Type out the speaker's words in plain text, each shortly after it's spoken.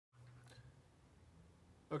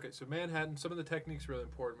Okay, so Manhattan, some of the techniques are really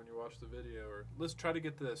important when you watch the video, or let's try to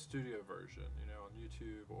get the studio version, on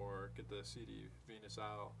YouTube, or get the CD, Venus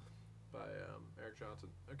Isle by Eric Johnson.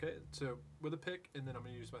 Okay, so with a pick, and then I'm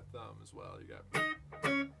going to use my thumb as well. You got,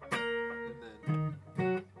 and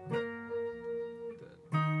then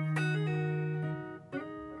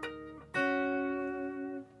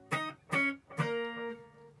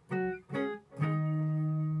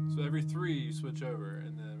so every three you switch over,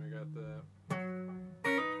 and then we got the.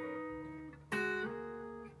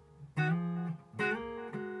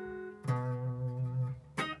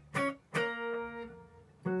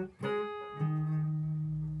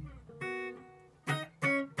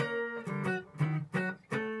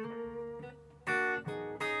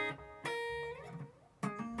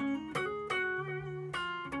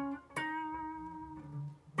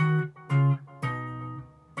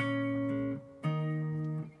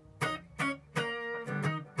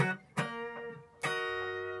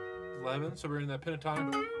 So we're in that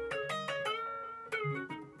pentatonic.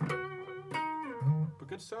 But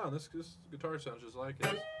good sound. This guitar sounds just like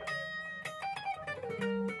it.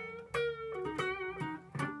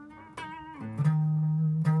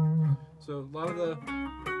 So a lot of the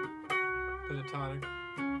pentatonic.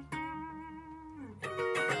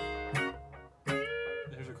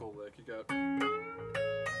 Here's a cool lick. You got. I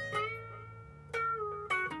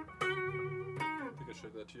think I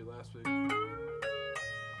showed that to you last week.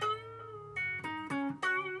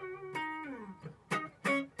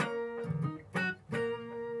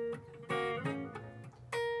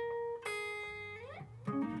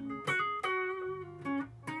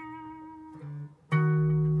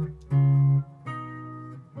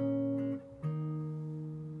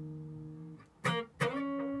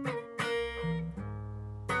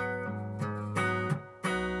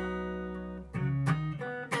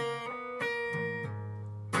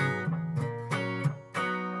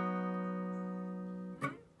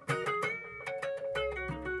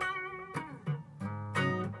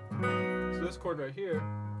 This chord right here,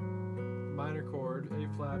 minor chord, A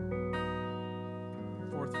flat,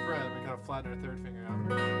 4th fret, we kind of flatten our 3rd finger out.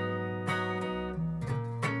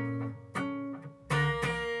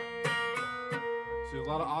 So a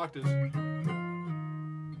lot of octaves.